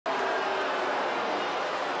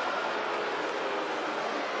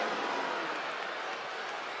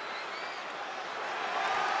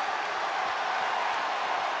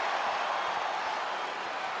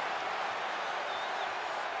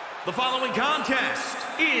The following contest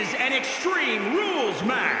is an Extreme Rules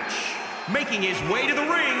match. Making his way to the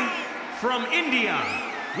ring from India,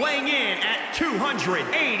 weighing in at 288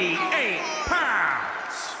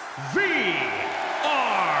 pounds, Veer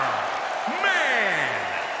Mahaan.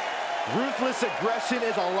 Ruthless aggression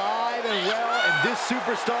is alive and well, and this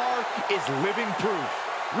superstar is living proof.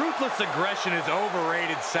 Ruthless aggression is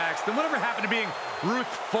overrated, Saxton. Whatever happened to being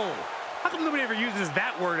ruthful? How come nobody ever uses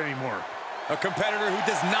that word anymore? A competitor who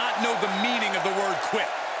does not know the meaning of the word quit.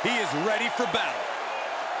 He is ready for battle.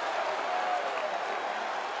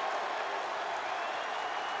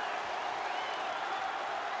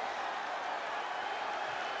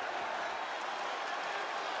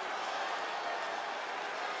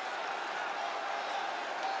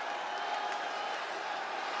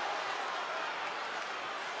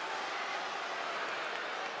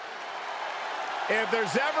 If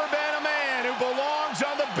there's ever been a man who belongs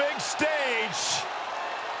on the big stage,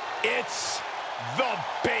 it's the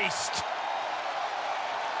Beast.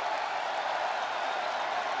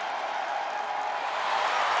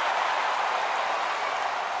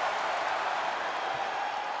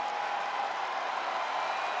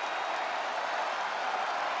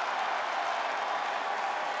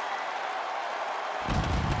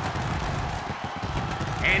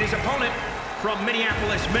 And his opponent from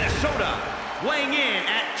Minneapolis, Minnesota, weighing in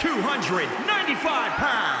at 295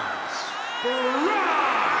 pounds,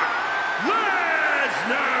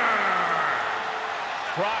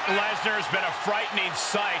 Brock Lesnar has been a frightening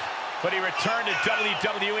sight, but he returned to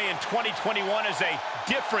WWE in 2021 as a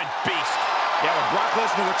different beast. Yeah, when Brock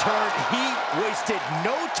Lesnar returned, he wasted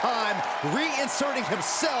no time reinserting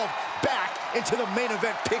himself back into the main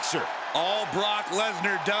event picture. All Brock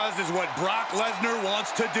Lesnar does is what Brock Lesnar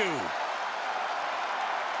wants to do.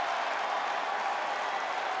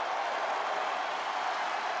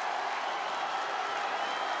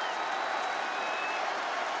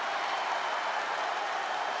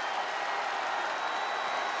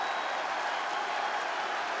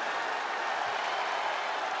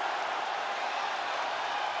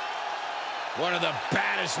 One of the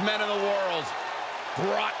baddest men in the world,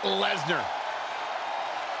 Brock Lesnar.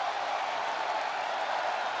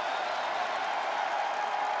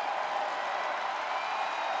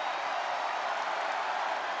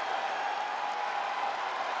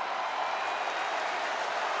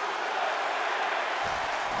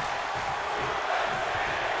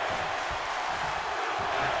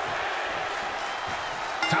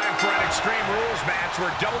 Time for an Extreme Rules match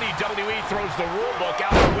where WWE throws the rule book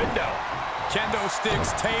out the window. Kendo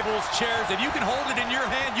sticks, tables, chairs. If you can hold it in your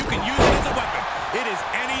hand, you can use it as a weapon. It is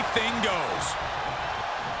anything goes.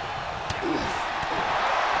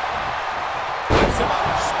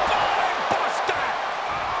 Spine buster!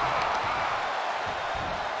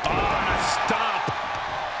 On a stomp.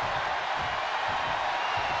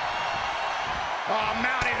 Oh,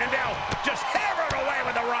 mounting and now just hammered away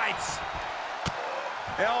with the rights.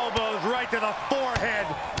 Elbows right to the forehead.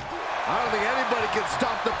 I don't think anybody can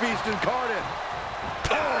stop the Beast incarnate.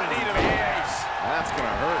 Oh, knee to the face. That's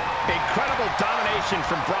gonna hurt. Incredible domination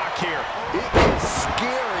from Brock here. It is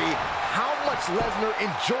scary how much Lesnar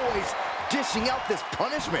enjoys dishing out this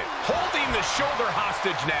punishment. Holding the shoulder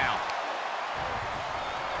hostage now.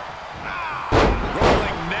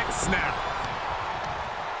 Rolling neck snap.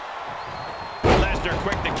 Lesnar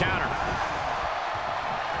quick to counter.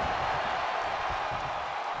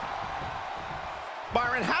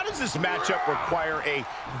 Byron, how does this matchup require a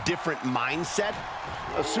different mindset?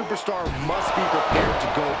 A superstar must be prepared to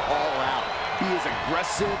go all out. Be as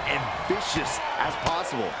aggressive and vicious as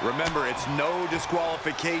possible. Remember, it's no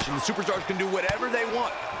disqualification. The superstars can do whatever they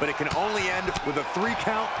want, but it can only end with a 3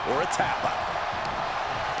 count or a tap out.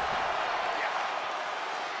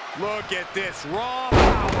 Look at this raw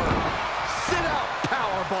power. Sit out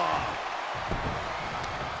powerbomb.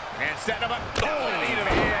 And set him up. Oh, knee to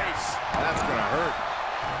the face. That's gonna hurt.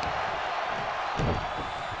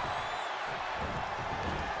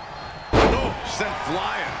 Oh, sent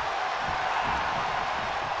flying.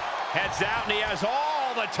 Heads out, and he has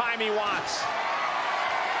all the time he wants.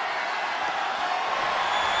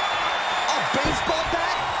 A baseball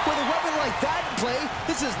bat? With a weapon like that in play,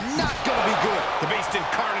 this is not gonna be good. The Beast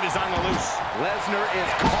incarnate is on the loose. Lesnar is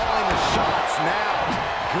calling the shots now.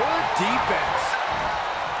 Good defense.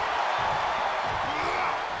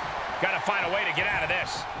 Got to find a way to get out of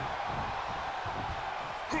this.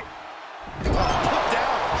 Put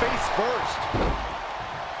down face first.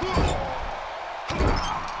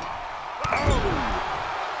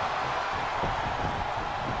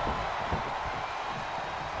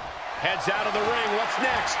 Heads out of the ring. What's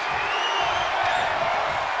next?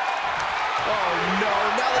 Oh, no.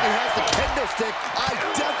 Now that he with the kendo stick. I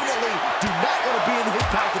definitely do not want to be in his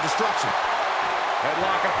path of destruction.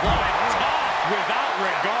 Headlock applied, tossed without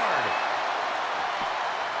regard.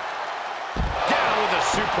 Down with a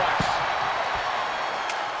suplex.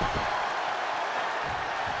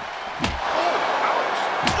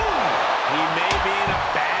 He may be in a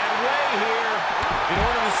bad way here. In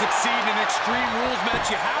order to succeed in an Extreme Rules match,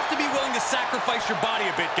 you have to be willing to sacrifice your body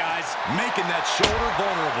a bit, guys, making that shoulder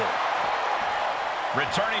vulnerable.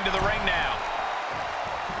 Returning to the ring now.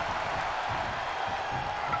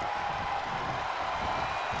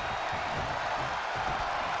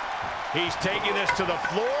 He's taking this to the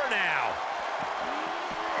floor now.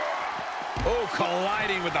 Oh,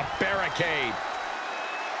 colliding with a barricade.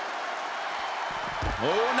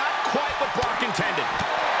 Oh, not quite what Brock intended.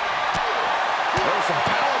 There's some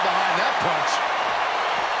power behind that punch.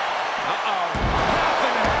 Uh-oh. Half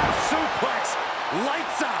and half suplex.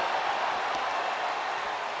 Lights out.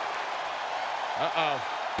 Uh-oh.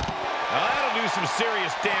 Now that'll do some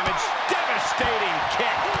serious damage. Devastating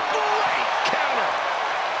kick. Great counter.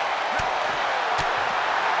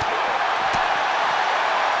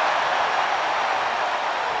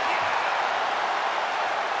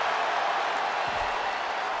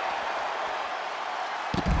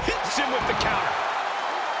 Hits him with the counter.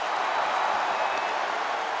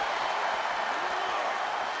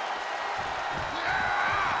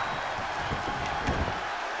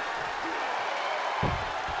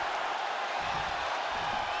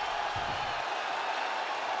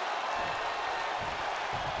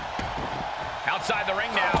 Outside the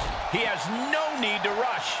ring now. He has no need to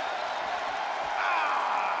rush.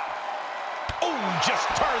 Oh, just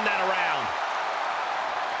turn that around.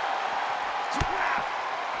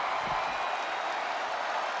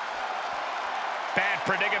 Bad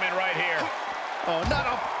predicament right here. Oh, not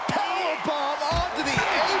a powerbomb onto the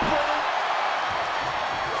apron.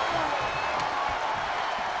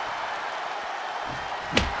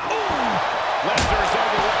 Lesnar is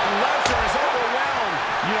overwhelmed. Lesnar is overwhelmed.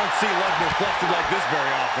 You don't see Lesnar flustered like this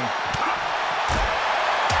very often.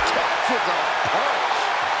 Catches a punch.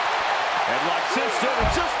 Headlock system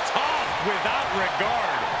just tossed without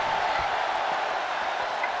regard.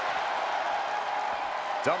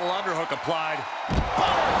 Double underhook applied.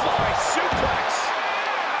 Butterfly suplex.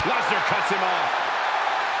 Lesnar cuts him off.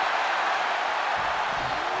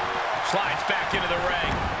 Slides back into the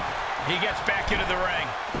ring. He gets back into the ring.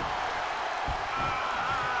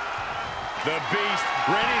 The Beast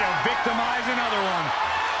ready to victimize another one.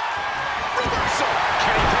 Reversal.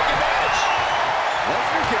 Can he take advantage?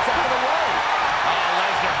 Lesnar gets out of the way. Oh,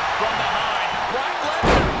 Lesnar from behind. Brock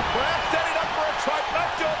Lesnar perhaps setting up for a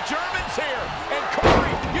trifecta of Germans here. And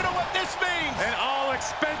Corey, you know what this means? An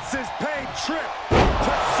all-expenses paid trip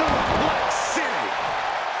to Suplex City.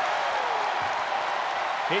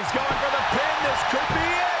 He's going for the pin. This could be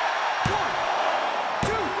it. 1,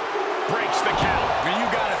 2. Breaks the count. I mean, you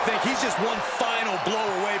gotta think he's just one final blow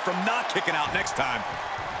away from not kicking out next time.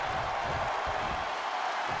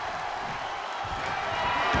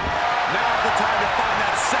 Now's the time to find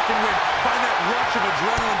that second win. Find that rush of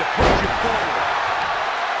adrenaline to push you forward.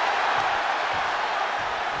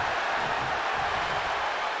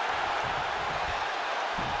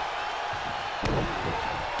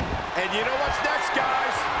 And you know what's next,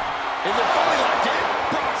 guys? Is it fully locked in?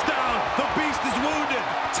 Brock's down. The Beast is wounded.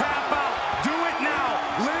 Tap out. Do it now.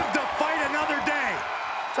 Live to fight another day.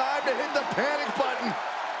 Time to hit the panic button.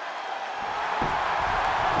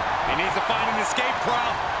 He needs to find an escape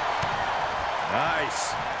route.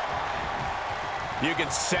 Nice. You can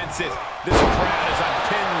sense it. This crowd is on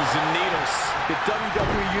pins and needles. The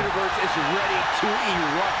WWE Universe is ready to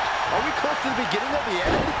erupt. Are we close to the beginning of the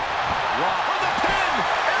end? Wow. For the pin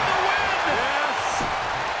and the win! Yes.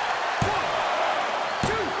 1,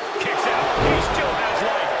 2. Kicks out. He still has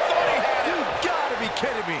life. Thought he had it. You gotta be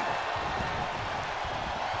kidding me.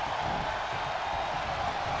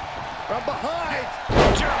 From behind.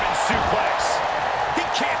 German suplex. He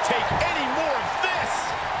can't take any more of this.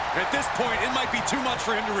 At this point, it might be too much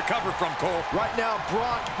for him to recover from, Cole. Right now,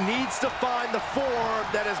 Brock needs to find the form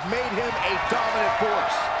that has made him a dominant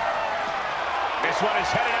force. This one is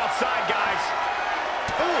headed outside, guys.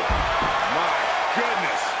 Oh, My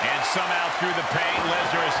goodness. And somehow through the pain,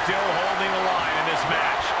 Lesnar is still holding the line in this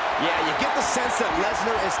match. yeah, you get the sense that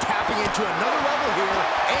Lesnar is tapping into another level here,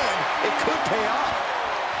 and it could pay off.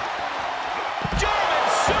 German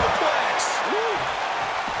suplex! Woo.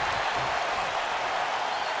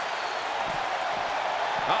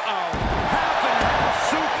 Uh-oh. Half and half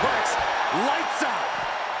suplex. Lights out.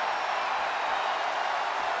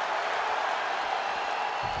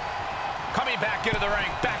 Coming back into the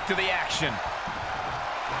ring, back to the action.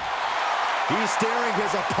 He's staring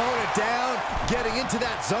his opponent down, getting into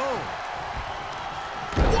that zone.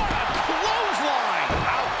 What a clothesline!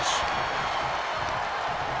 Ouch!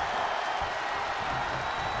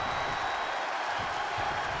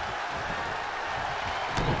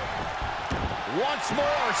 Once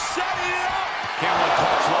more, setting it up! Camera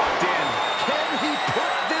clutch locked in. Can he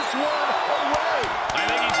put this one away? I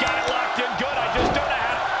think he's got it locked in good. I just don't know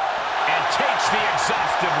how. And takes the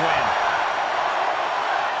exhaustive win.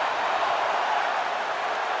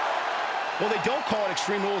 Well, they don't call it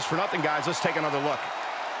Extreme Rules for nothing, guys. Let's take another look.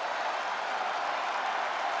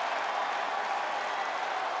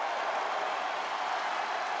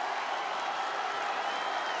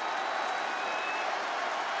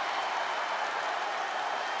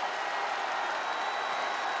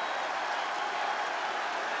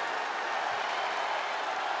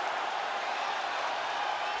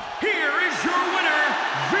 Here is your winner,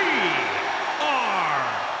 Veer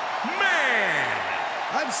Mahaan.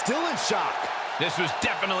 I'm still in shock. This was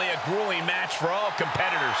definitely a grueling match for all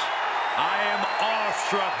competitors. I am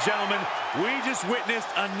awestruck, gentlemen. We just witnessed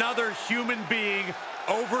another human being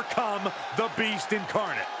overcome the Beast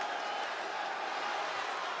incarnate.